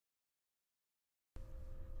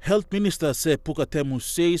Health Minister Sepuka Temu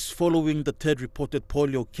says following the third reported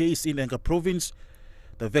polio case in Enga Province,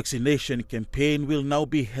 the vaccination campaign will now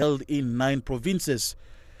be held in 9 provinces.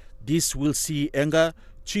 This will see Enga,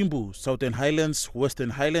 Chimbu, Southern Highlands, Western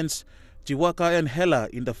Highlands, Chiwaka and Hela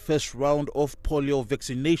in the first round of polio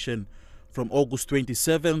vaccination from August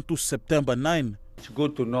 27 to September 9. It's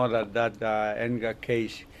good to know that Enga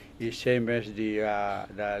case is same as the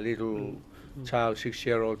little child,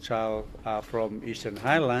 6-year-old child from Eastern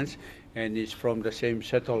Highlands, and it's from the same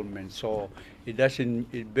settlement. So it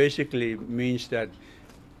basically means that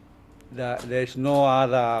there's no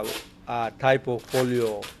other type of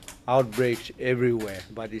polio outbreaks everywhere,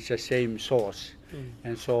 but it's the same source.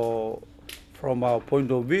 And so from our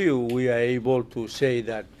point of view, we are able to say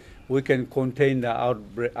that we can contain the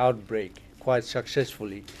outbreak quite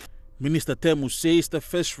successfully. Minister Temu says the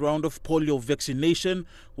first round of polio vaccination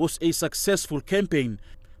was a successful campaign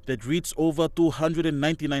that reached over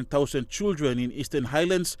 299,000 children in Eastern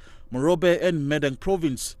Highlands, Morobe and Madang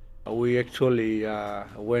Province. We actually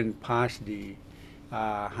went past the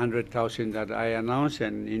 100,000 that I announced,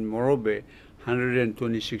 and in Morobe,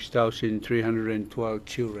 126,312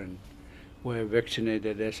 children were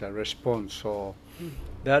vaccinated as a response. So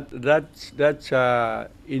that's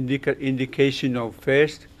indication of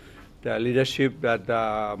first the leadership that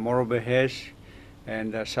Morobe has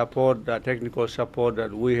and the support, the technical support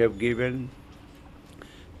that we have given,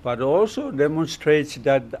 but also demonstrates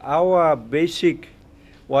that our basic,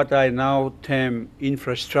 what I now term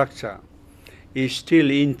infrastructure, is still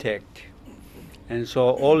intact. And so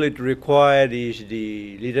all it required is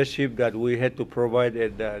the leadership that we had to provide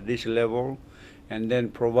at this level, and then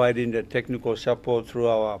providing the technical support through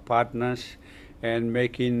our partners and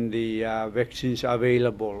making the vaccines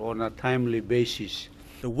available on a timely basis.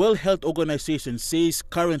 The World Health Organization says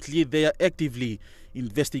currently they are actively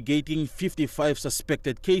investigating 55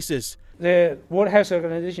 suspected cases. The World Health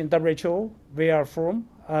Organization, WHO, we are from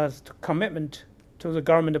a commitment to the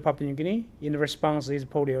government of Papua New Guinea in response is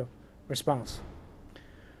polio response.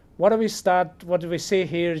 What we say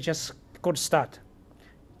here is just good start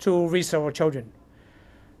to reach our children.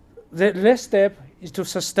 The next step is to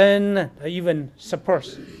sustain, even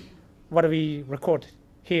suppress what we record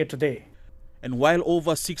here today. And while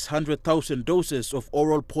over 600,000 doses of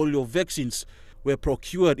oral polio vaccines were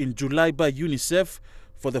procured in July by UNICEF,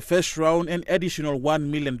 for the first round an additional 1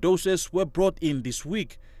 million doses were brought in this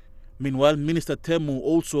week. Meanwhile, Minister Temu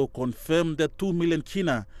also confirmed that 2 million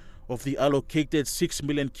kina of the allocated 6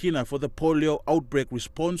 million kina for the polio outbreak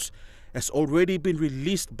response has already been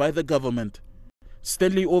released by the government.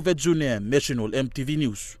 Stanley Ove Jr., National EMTV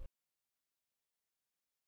News.